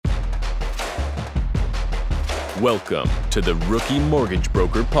Welcome to the Rookie Mortgage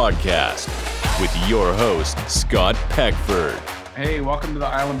Broker Podcast with your host, Scott Peckford. Hey, welcome to the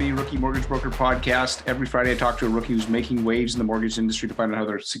ILMB Rookie Mortgage Broker Podcast. Every Friday, I talk to a rookie who's making waves in the mortgage industry to find out how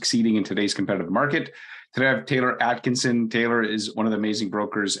they're succeeding in today's competitive market. Today, I have Taylor Atkinson. Taylor is one of the amazing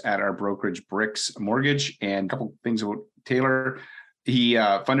brokers at our brokerage, Bricks Mortgage. And a couple things about Taylor. He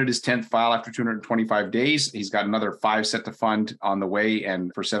funded his 10th file after 225 days. He's got another 5 set to fund on the way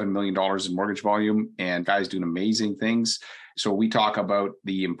and for $7 million in mortgage volume. And guy's doing amazing things. So we talk about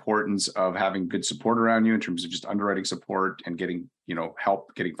the importance of having good support around you in terms of just underwriting support and getting,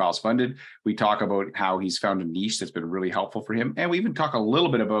 help getting files funded. We talk about how he's found a niche that's been really helpful for him. And we even talk a little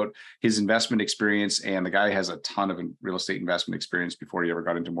bit about his investment experience. And the guy has a ton of real estate investment experience before he ever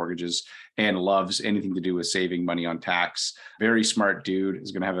got into mortgages and loves anything to do with saving money on tax. Very smart dude.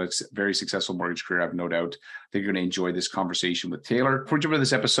 Is going to have a very successful mortgage career, I have no doubt. I think you're going to enjoy this conversation with Taylor. Before we jump into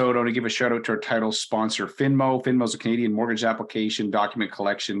this episode, I want to give a shout out to our title sponsor, Finmo. Finmo is a Canadian mortgage application, document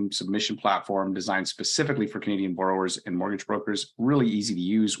collection, submission platform designed specifically for Canadian borrowers and mortgage brokers. Really easy to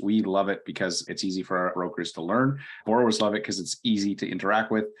use. We love it because it's easy for our brokers to learn. Borrowers love it because it's easy to interact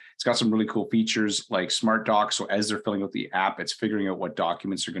with. It's got some really cool features like Smart Docs. So as they're filling out the app, it's figuring out what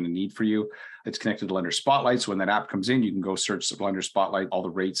documents they're going to need for you. It's connected to Lender Spotlight. So when that app comes in, you can go search the Lender Spotlight, all the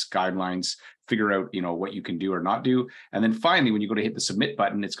rates, guidelines, figure out, what you can do or not do. And then finally, when you go to hit the submit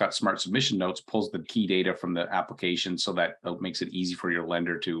button, it's got smart submission notes, pulls the key data from the application so that it makes it easy for your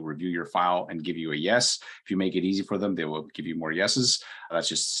lender to review your file and give you a yes. If you make it easy for them, they will give you more yeses. That's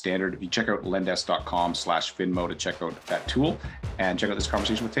just standard. If you check out lendesk.com/Finmo to check out that tool and check out this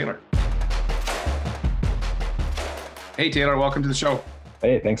conversation with Taylor. Hey, Taylor, welcome to the show.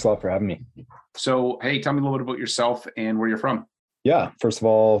 Hey, thanks a lot for having me. So, hey, tell me a little bit about yourself and where you're from. Yeah, first of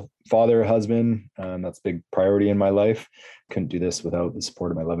all, father, husband, that's a big priority in my life. Couldn't do this without the support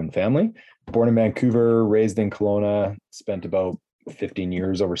of my loving family. Born in Vancouver, raised in Kelowna, spent about 15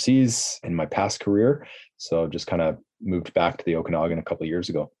 years overseas in my past career. So just kind of moved back to the Okanagan a couple of years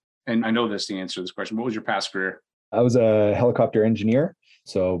ago. And I know this, the answer to this question. What was your past career? I was a helicopter engineer,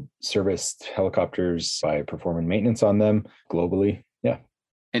 so serviced helicopters by performing maintenance on them globally. Yeah.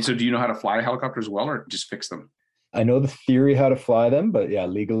 And so do you know how to fly a helicopter as well, or just fix them? I know the theory how to fly them, but yeah,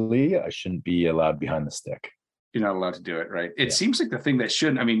 legally, I shouldn't be allowed behind the stick. You're not allowed to do it, right? It seems like the thing that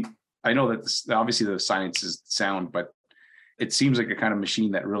shouldn't, I know that obviously the science is sound, but it seems like a kind of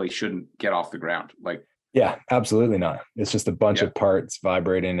machine that really shouldn't get off the ground. Yeah, absolutely not. It's just a bunch of parts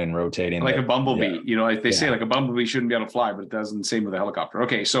vibrating and rotating. Like a bumblebee, they say like a bumblebee shouldn't be able to fly, but it doesn't. The same with a helicopter.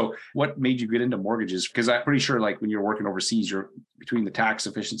 Okay, so what made you get into mortgages? Because I'm pretty sure like when you're working overseas, you're between the tax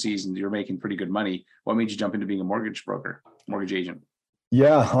efficiencies and you're making pretty good money. What made you jump into being a mortgage broker, mortgage agent?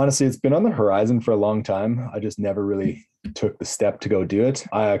 Yeah, honestly, it's been on the horizon for a long time. I just never really took the step to go do it.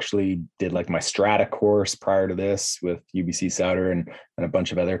 I actually did like my Strata course prior to this with UBC Sauder and a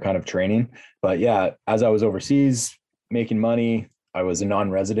bunch of other kind of training. But yeah, as I was overseas making money, I was a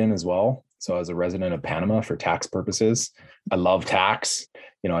non-resident as well. So I was a resident of Panama for tax purposes. I love tax.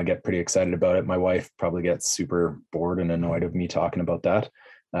 I get pretty excited about it. My wife probably gets super bored and annoyed of me talking about that.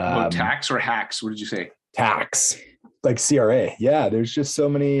 Tax or hacks? What did you say? Tax. Like CRA. Yeah, there's just so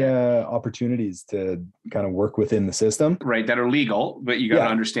many opportunities to kind of work within the system. Right, that are legal, but you got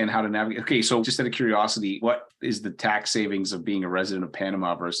to understand how to navigate. Okay, so just out of curiosity, what is the tax savings of being a resident of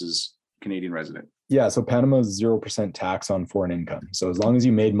Panama versus Canadian resident? Yeah, so Panama is 0% tax on foreign income. So as long as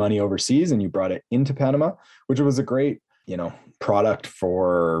you made money overseas and you brought it into Panama, which was a great, product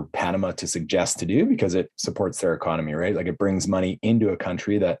for Panama to suggest to do because it supports their economy, right? Like it brings money into a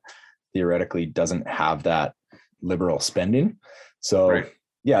country that theoretically doesn't have that liberal spending. So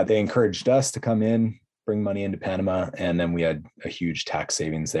they encouraged us to come in, bring money into Panama, and then we had a huge tax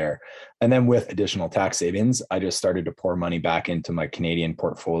savings there. And then with additional tax savings, I just started to pour money back into my Canadian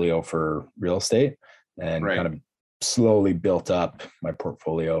portfolio for real estate and kind of slowly built up my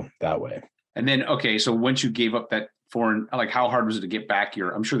portfolio that way. And then, okay, so once you gave up that foreign, like how hard was it to get back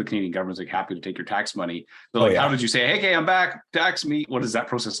I'm sure the Canadian government's like happy to take your tax money. So how did you say, hey, okay, I'm back, tax me? What does that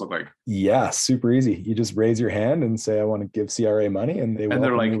process look like? Yeah, super easy. You just raise your hand and say, I want to give CRA money. And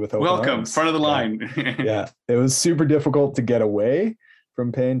they're like, with welcome, front of the line. Yeah, it was super difficult to get away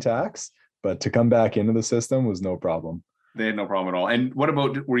from paying tax, but to come back into the system was no problem. They had no problem at all. And what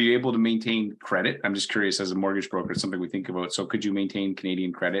about, were you able to maintain credit? I'm just curious, as a mortgage broker, it's something we think about. So could you maintain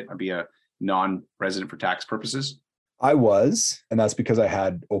Canadian credit and be a non-resident for tax purposes? I was, and that's because I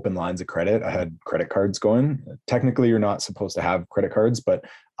had open lines of credit. I had credit cards going. Technically, you're not supposed to have credit cards, but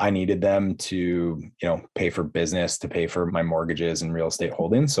I needed them to, pay for business, to pay for my mortgages and real estate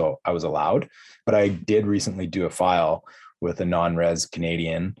holdings. So I was allowed. But I did recently do a file with a non-res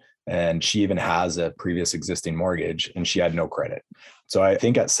Canadian And she even has a previous existing mortgage and she had no credit. So I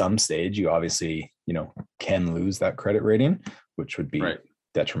think at some stage you obviously, can lose that credit rating, which would be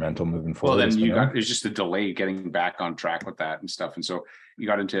detrimental moving forward. Well, then there's just a delay getting back on track with that and stuff. And so you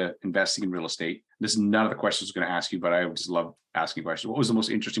got into investing in real estate. This is none of the questions I was going to ask you, but I would just love asking questions. What was the most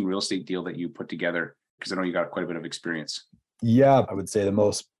interesting real estate deal that you put together? Because I know you got quite a bit of experience. Yeah, I would say the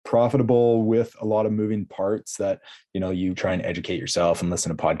most profitable with a lot of moving parts that, you try and educate yourself and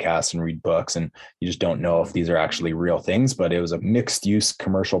listen to podcasts and read books, and you just don't know if these are actually real things. But it was a mixed use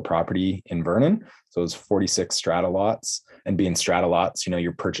commercial property in Vernon. So it was 46 strata lots, and being strata lots,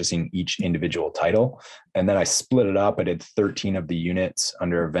 you're purchasing each individual title. And then I split it up. I did 13 of the units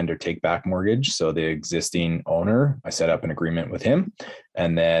under a vendor take back mortgage. So the existing owner, I set up an agreement with him.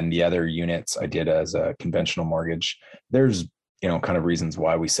 And then the other units I did as a conventional mortgage. There's kind of reasons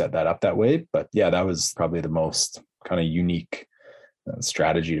why we set that up that way. But yeah, that was probably the most kind of unique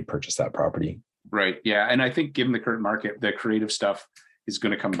strategy to purchase that property. Right. Yeah. And I think given the current market, the creative stuff is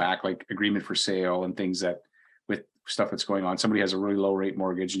going to come back, like agreement for sale and things that with stuff that's going on. Somebody has a really low rate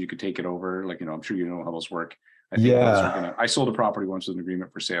mortgage and you could take it over. Like, I'm sure you know how those work. I think I sold a property once with an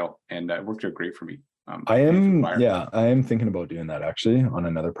agreement for sale and it worked out great for me. I am thinking about doing that actually on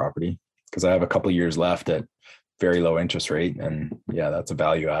another property because I have a couple of years left at very low interest rate. And yeah, that's a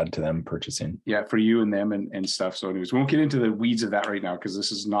value add to them purchasing. Yeah, for you and them and stuff. So anyways, we won't get into the weeds of that right now because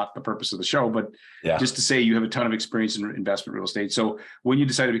this is not the purpose of the show, but just to say you have a ton of experience in investment real estate. So when you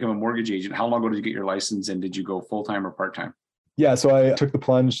decided to become a mortgage agent, how long ago did you get your license and did you go full-time or part-time? Yeah, so I took the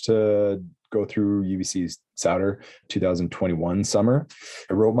plunge to go through UBC Sauder 2021 summer.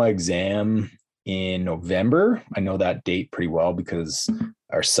 I wrote my exam in November. I know that date pretty well because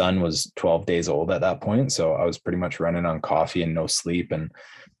our son was 12 days old at that point. So I was pretty much running on coffee and no sleep and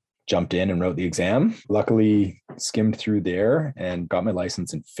jumped in and wrote the exam. Luckily skimmed through there and got my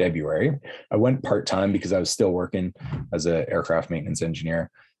license in February. I went part-time because I was still working as an aircraft maintenance engineer.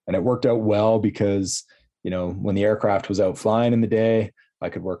 And it worked out well because, when the aircraft was out flying in the day, I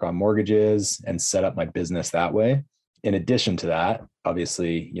could work on mortgages and set up my business that way. In addition to that,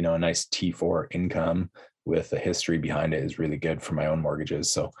 obviously, a nice T4 income with a history behind it is really good for my own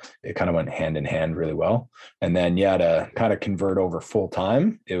mortgages. So it kind of went hand in hand really well. And then, to kind of convert over full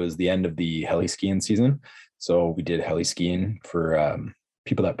time, it was the end of the heli skiing season. So we did heli skiing for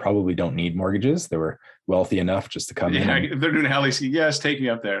people that probably don't need mortgages. They were wealthy enough just to come in. Yeah, they're doing heli skiing. Yes, take me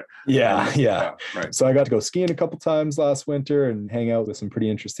up there. Yeah. Right. So I got to go skiing a couple times last winter and hang out with some pretty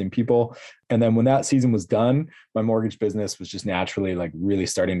interesting people. And then when that season was done, my mortgage business was just naturally like really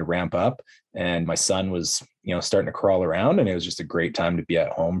starting to ramp up. And my son was, starting to crawl around, and it was just a great time to be at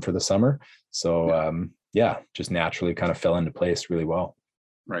home for the summer. So just naturally kind of fell into place really well.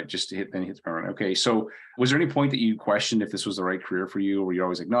 Right. Just to hit the ground. Okay. So was there any point that you questioned if this was the right career for you, or you're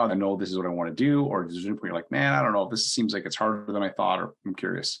always like, no, I know this is what I want to do? Or is there any point you're like, man, I don't know, this seems like it's harder than I thought, or I'm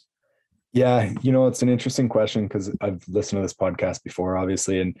curious? Yeah. It's an interesting question because I've listened to this podcast before,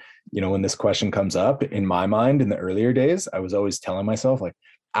 obviously. And, when this question comes up in my mind in the earlier days, I was always telling myself like,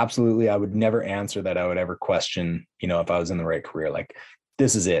 absolutely, I would never answer that. I would ever question, if I was in the right career, like,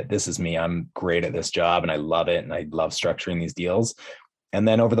 this is it. This is me. I'm great at this job and I love it. And I love structuring these deals. And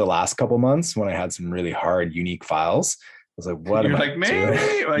then over the last couple of months, when I had some really hard, unique files, I was like, what am I doing?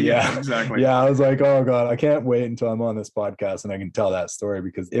 Maybe. Well, yeah, exactly. Yeah, I was like, oh God, I can't wait until I'm on this podcast and I can tell that story,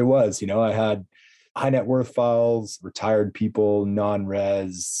 because it was, I had high net worth files, retired people,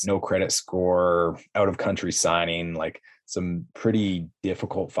 non-res, no credit score, out of country signing, like some pretty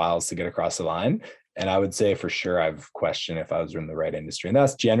difficult files to get across the line. And I would say for sure, I've questioned if I was in the right industry. And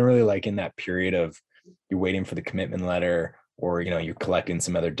that's generally like in that period of you're waiting for the commitment letter, or, you're collecting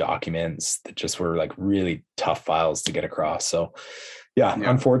some other documents that just were like really tough files to get across. So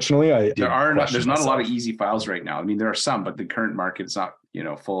unfortunately, there's not a lot of easy files right now. I mean, there are some, but the current market is not,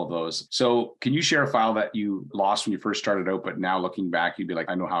 full of those. So can you share a file that you lost when you first started out, but now looking back, you'd be like,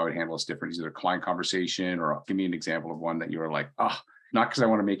 I know how I would handle this different. Either a client conversation, or give me an example of one that you were like, not because I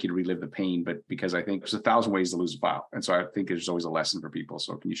want to make you to relive the pain, but because I think there's 1,000 ways to lose a file. And so I think there's always a lesson for people.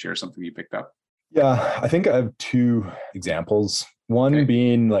 So can you share something you picked up? Yeah, I think I have two examples. One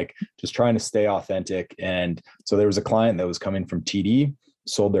being like just trying to stay authentic. And so there was a client that was coming from TD,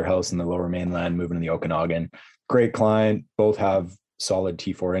 sold their house in the Lower Mainland, moving to the Okanagan. Great client, both have solid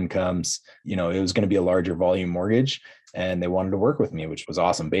T4 incomes. It was going to be a larger volume mortgage, and they wanted to work with me, which was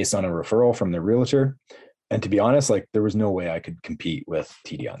awesome, based on a referral from their realtor. And to be honest, like there was no way I could compete with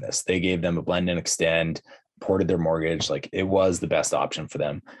TD on this. They gave them a blend and extend, ported their mortgage. Like it was the best option for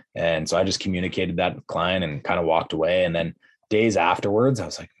them. And so I just communicated that with the client and kind of walked away. And then days afterwards, I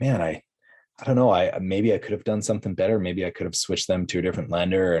was like, man, I I don't know. Maybe I could have done something better. Maybe I could have switched them to a different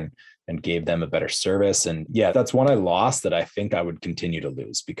lender and gave them a better service. And yeah, that's one I lost that I think I would continue to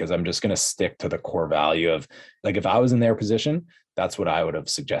lose, because I'm just going to stick to the core value of, like, if I was in their position, that's what I would have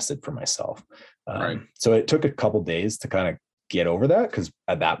suggested for myself. Right. So it took a couple days to kind of get over that, because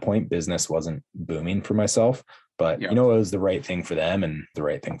at that point business wasn't booming for myself, but Yeah. it was the right thing for them and the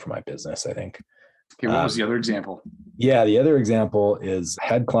right thing for my business, I think. Okay, what was the other example? Yeah, the other example is, I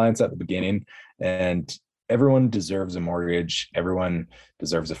had clients at the beginning, and everyone deserves a mortgage. Everyone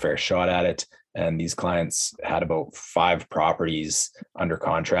deserves a fair shot at it. And these clients had about 5 properties under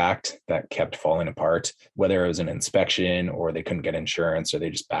contract that kept falling apart, whether it was an inspection or they couldn't get insurance or they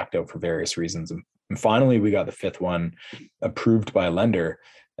just backed out for various reasons. And finally, we got the 5th one approved by a lender,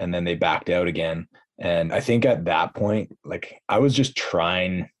 and then they backed out again. And I think at that point, like, I was just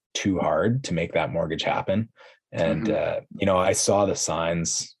trying too hard to make that mortgage happen. And, I saw the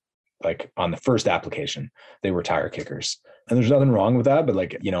signs, like, on the first application, they were tire kickers. And there's nothing wrong with that. But,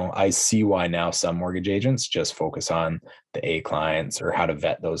 like, I see why now some mortgage agents just focus on the A clients or how to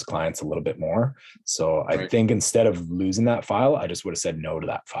vet those clients a little bit more. So I think instead of losing that file, I just would have said no to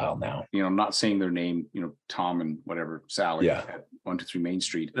that file now. I'm not saying their name, Tom and whatever, Sally at 123 Main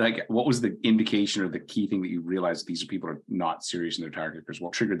Street. Like, what was the indication or the key thing that you realized these people are not serious in their tire kickers?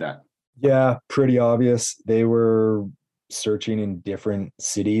 What triggered that? Yeah, pretty obvious. They were searching in different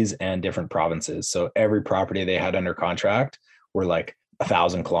cities and different provinces. So every property they had under contract were like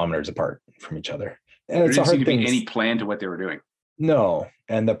 1,000 kilometers apart from each other. And it's a hard thing. Any plan to what they were doing? No.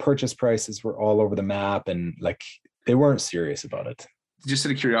 And the purchase prices were all over the map, and like, they weren't serious about it. Just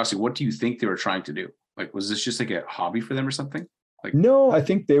out of curiosity, what do you think they were trying to do? Like, was this just like a hobby for them or something? Like, no, I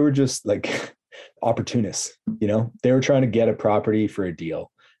think they were just like opportunists. They were trying to get a property for a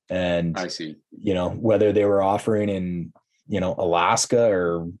deal. And I see, whether they were offering in, Alaska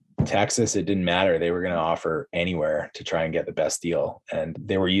or Texas, it didn't matter. They were going to offer anywhere to try and get the best deal. And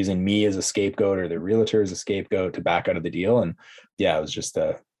they were using me as a scapegoat, or the realtor as a scapegoat, to back out of the deal. And yeah, it was just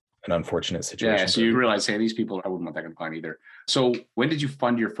an unfortunate situation. Yeah. So you realize, hey, these people, I wouldn't want that kind of client either. So when did you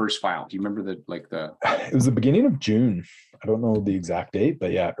fund your first file? Do you remember It was the beginning of June. I don't know the exact date,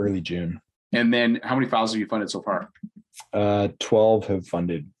 but yeah, early June. And then how many files have you funded so far? 12 have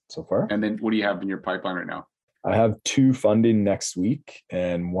funded so far. And then what do you have in your pipeline right now? I have 2 funding next week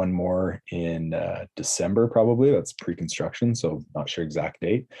and 1 more in December, probably. That's pre-construction, so not sure exact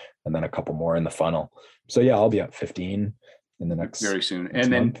date. And then a couple more in the funnel. So yeah, I'll be at 15 in the next very soon.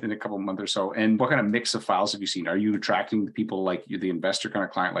 And then in a couple of months or so. And what kind of mix of files have you seen? Are you attracting people like you, the investor kind of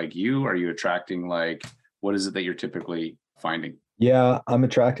client like you? Are you attracting, like, what is it that you're typically finding? Yeah, I'm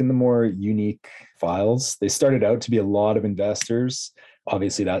attracting the more unique files. They started out to be a lot of investors.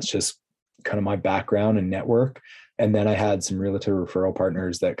 Obviously, that's just kind of my background and network. And then I had some realtor referral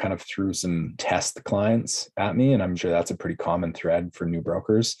partners that kind of threw some test clients at me. And I'm sure that's a pretty common thread for new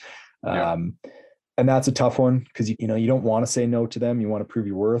brokers. Yeah. And that's a tough one, because, you don't want to say no to them. You want to prove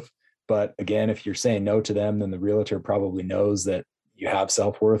your worth. But again, if you're saying no to them, then the realtor probably knows that you have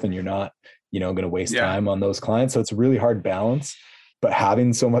self-worth and you're not, going to waste time on those clients. So it's a really hard balance. But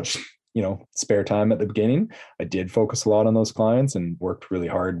having so much, spare time at the beginning, I did focus a lot on those clients and worked really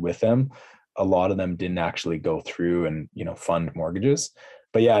hard with them. A lot of them didn't actually go through and, fund mortgages.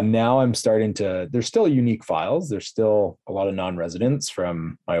 But yeah, now I'm starting to, there's still unique files. There's still a lot of non-residents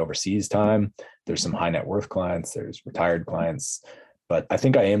from my overseas time. There's some high net worth clients. There's retired clients. But I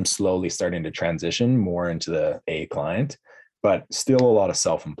think I am slowly starting to transition more into the A client, but still a lot of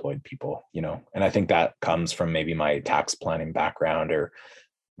self-employed people, and I think that comes from maybe my tax planning background or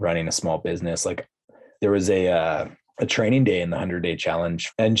running a small business. Like, there was a training day in the 100-day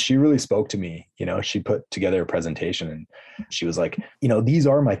challenge, and she really spoke to me. She put together a presentation, and she was like, these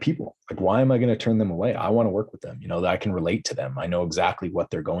are my people. Like, why am I going to turn them away? I want to work with them, that I can relate to them. I know exactly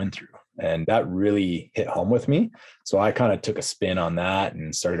what they're going through. And that really hit home with me. So I kind of took a spin on that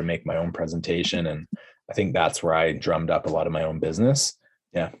and started to make my own presentation. And I think that's where I drummed up a lot of my own business.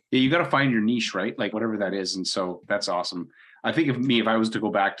 Yeah. You got to find your niche, right? Like, whatever that is. And so that's awesome. I think if I was to go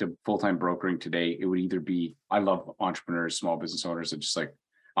back to full-time brokering today, it would either be, I love entrepreneurs, small business owners, that just like,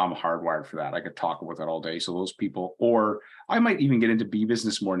 I'm hardwired for that. I could talk about that all day. So those people, or I might even get into B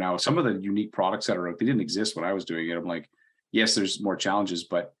business more now. Some of the unique products that are out, they didn't exist when I was doing it. I'm like, yes, there's more challenges,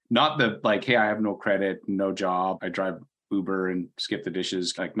 but not the like, hey, I have no credit, no job, I drive Uber and skip the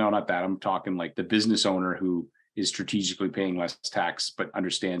dishes. Like, no, not that. I'm talking like the business owner who is strategically paying less tax, but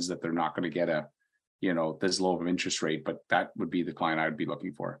understands that they're not going to get this low of an interest rate. But that would be the client I would be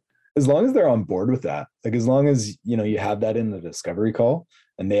looking for. as long as they're on board with that, like as long as, you have that in the discovery call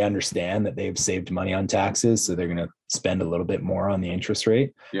and they understand that they've saved money on taxes, so they're going to spend a little bit more on the interest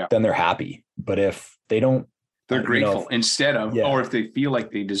rate, then they're happy. But if they don't, they're grateful instead of, or if they feel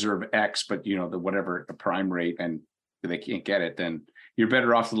like they deserve X, but the prime rate and they can't get it, then you're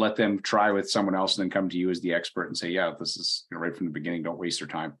better off to let them try with someone else and then come to you as the expert and say, yeah, this is right from the beginning. Don't waste their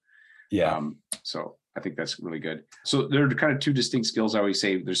time. Yeah. So I think that's really good. So there are kind of two distinct skills. I always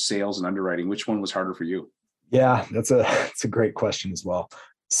say there's sales and underwriting. Which one was harder for you? Yeah, that's a great question as well.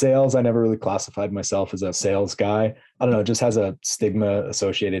 Sales, I never really classified myself as a sales guy. I don't know, it just has a stigma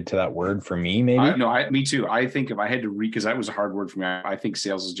associated to that word for me, maybe. Me too. I think if I had to read, because that was a hard word for me, I think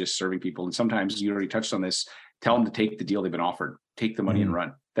sales is just serving people. And sometimes you already touched on this, tell them to take the deal they've been offered, take the money and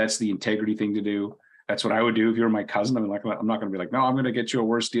run. That's the integrity thing to do. That's what I would do if you were my cousin. I'm not going to be like, no, I'm going to get you a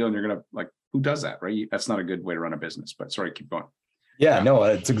worse deal. And you're going to like, who does that? Right. That's not a good way to run a business, but sorry, keep going. Yeah, no,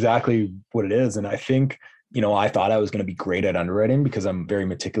 it's exactly what it is. And I think, I thought I was going to be great at underwriting because I'm very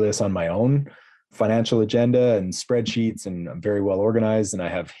meticulous on my own financial agenda and spreadsheets, and I'm very well organized and I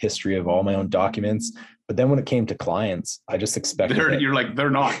have history of all my own documents. But then when it came to clients, I just expected you're like, they're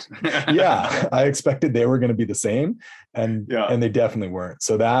not. Yeah, I expected they were going to be the same, and they definitely weren't.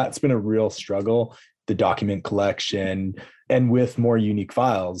 So that's been a real struggle. The document collection, and with more unique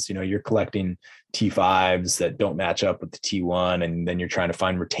files, you're collecting T5s that don't match up with the T1, and then you're trying to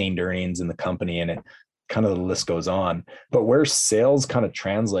find retained earnings in the company, and it kind of the list goes on. But where sales kind of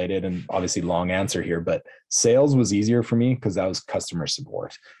translated, and obviously long answer here, but sales was easier for me because that was customer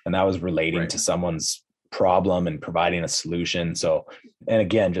support and that was relating to someone's problem and providing a solution. So, and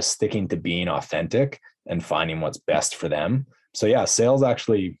again, just sticking to being authentic and finding what's best for them. So yeah, sales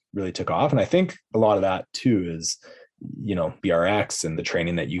actually really took off. And I think a lot of that too is, BRX and the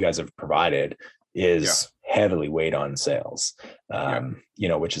training that you guys have provided is heavily weighed on sales,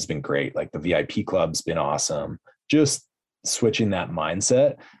 which has been great. Like the VIP club's been awesome. Just switching that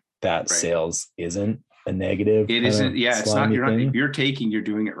mindset that sales isn't a negative. It isn't. Yeah. It's not, if you're taking, you're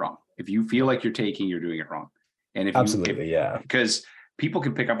doing it wrong. If you feel like you're taking, you're doing it wrong. And if because people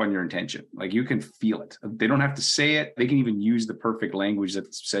can pick up on your intention. Like you can feel it. They don't have to say it. They can even use the perfect language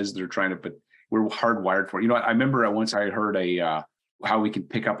that says they're trying to, but we're hardwired for it. I remember once I heard how we can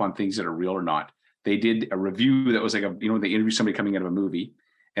pick up on things that are real or not. They did a review that was like they interviewed somebody coming out of a movie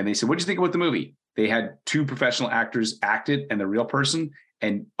and they said, what'd you think about the movie? They had two professional actors acted and the real person,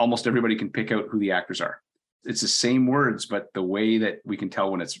 and almost everybody can pick out who the actors are. It's the same words, but the way that we can tell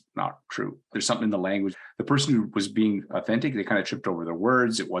when it's not true. There's something in the language. The person who was being authentic, they kind of tripped over their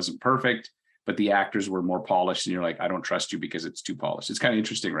words. It wasn't perfect, but the actors were more polished. And you're like, I don't trust you because it's too polished. It's kind of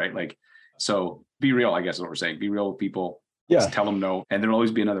interesting, right? Like, so be real, I guess is what we're saying. Be real with people. Yeah. Just tell them no. And there'll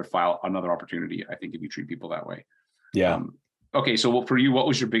always be another opportunity, I think, if you treat people that way. Yeah. Okay. So for you, what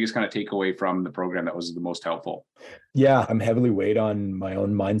was your biggest kind of takeaway from the program that was the most helpful? Yeah, I'm heavily weighed on my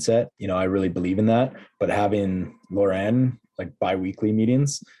own mindset. I really believe in that. But having Lauren, like bi-weekly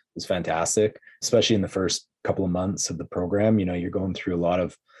meetings was fantastic, especially in the first couple of months of the program. You're going through a lot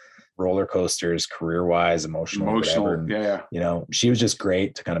of roller coasters, career-wise, emotional. Whatever. And, she was just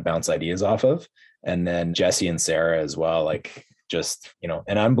great to kind of bounce ideas off of. And then Jesse and Sarah as well, like just,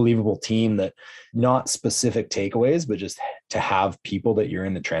 an unbelievable team that not specific takeaways, but just to have people that you're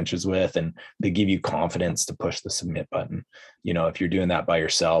in the trenches with and they give you confidence to push the submit button. If you're doing that by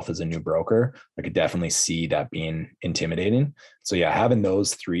yourself as a new broker, I could definitely see that being intimidating. So yeah, having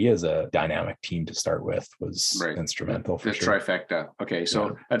those three as a dynamic team to start with was instrumental for sure. Trifecta. Okay.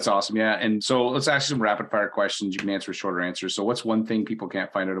 So that's awesome. Yeah. And so let's ask you some rapid fire questions. You can answer shorter answers. So what's one thing people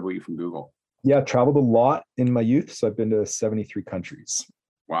can't find out about you from Google? Yeah, traveled a lot in my youth. So I've been to 73 countries.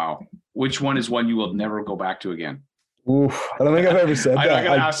 Wow. Which one is one you will never go back to again? Oof, I don't think I've ever said that. I'm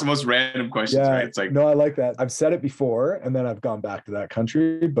going to ask the most random questions, right? It's like, no, I like that. I've said it before and then I've gone back to that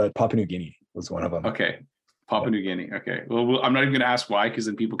country, but Papua New Guinea was one of them. Okay. Papua New Guinea. Okay. Well, I'm not even going to ask why, because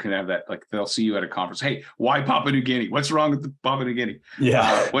then people can have that, like they'll see you at a conference. Hey, why Papua New Guinea? What's wrong with Papua New Guinea?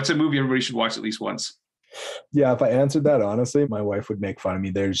 Yeah. What's a movie everybody should watch at least once? Yeah, if I answered that honestly, my wife would make fun of me.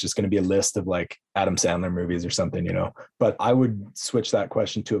 There's just going to be a list of like Adam Sandler movies or something, but I would switch that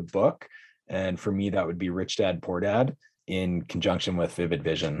question to a book. And for me, that would be Rich Dad, Poor Dad in conjunction with Vivid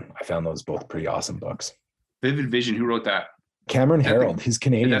Vision. I found those both pretty awesome books. Vivid Vision, who wrote that? Cameron Herold. He's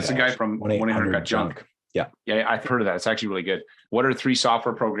Canadian. That's the guy from 1-800 Got Junk. Yeah. Yeah, I've heard of that. It's actually really good. What are 3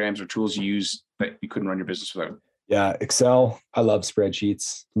 software programs or tools you use that you couldn't run your business without? Yeah, Excel. I love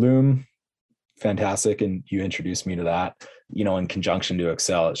spreadsheets. Loom. Fantastic. And you introduced me to that, in conjunction to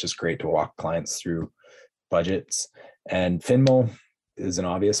Excel. It's just great to walk clients through budgets. And Finmo is an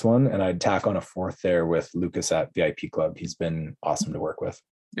obvious one. And I'd tack on a fourth there with Lucas at VIP Club. He's been awesome to work with.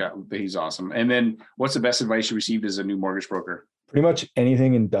 Yeah, he's awesome. And then what's the best advice you received as a new mortgage broker? Pretty much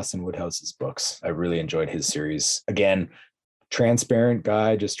anything in Dustin Woodhouse's books. I really enjoyed his series. Again, transparent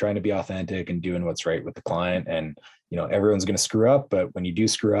guy, just trying to be authentic and doing what's right with the client. And, everyone's going to screw up, but when you do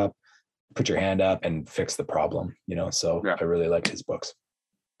screw up, put your hand up and fix the problem, so yeah. I really liked his books.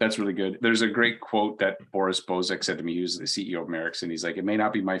 That's really good. There's a great quote that Boris Bozek said to me. He was the CEO of Merrick's, and he's like, it may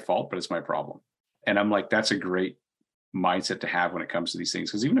not be my fault, but it's my problem. And I'm like, that's a great mindset to have when it comes to these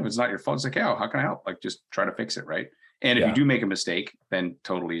things. Because even if it's not your fault, it's like, oh, how can I help? Like, just try to fix it, right? And if you do make a mistake, then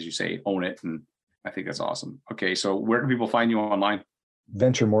totally, as you say, own it. And I think that's awesome. Okay, so where can people find you online?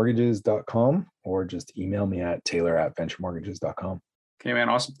 venturemortgages.com, or just email me at taylor@venturemortgages.com. Okay, man.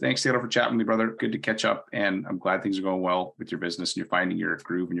 Awesome. Thanks, Taylor, for chatting with me, brother. Good to catch up. And I'm glad things are going well with your business and you're finding your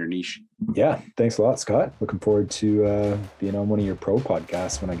groove and your niche. Yeah. Thanks a lot, Scott. Looking forward to being on one of your pro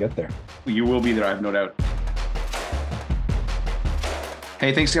podcasts when I get there. You will be there, I have no doubt.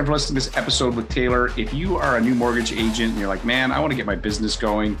 Hey, thanks again for listening to this episode with Taylor. If you are a new mortgage agent and you're like, man, I want to get my business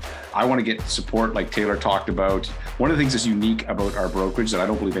going, I want to get support like Taylor talked about. One of the things that's unique about our brokerage that I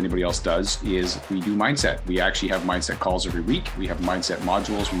don't believe anybody else does is we do mindset. We actually have mindset calls every week. We have mindset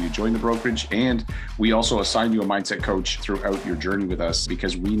modules when you join the brokerage. And we also assign you a mindset coach throughout your journey with us,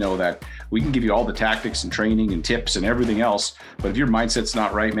 because we know that we can give you all the tactics and training and tips and everything else. But if your mindset's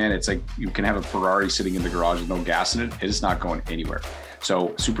not right, man, it's like you can have a Ferrari sitting in the garage with no gas in it. It's not going anywhere.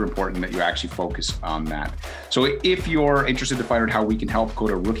 So super important that you actually focus on that. So if you're interested to find out how we can help, go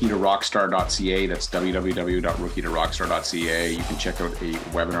to rookie2rockstar.ca. That's www.rookie2rockstar.ca. You can check out a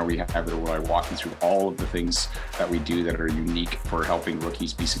webinar we have there where I walk you through all of the things that we do that are unique for helping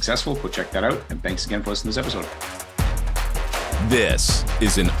rookies be successful. Go check that out. And thanks again for listening to this episode. This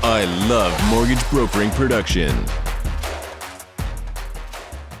is an I Love Mortgage Brokering production.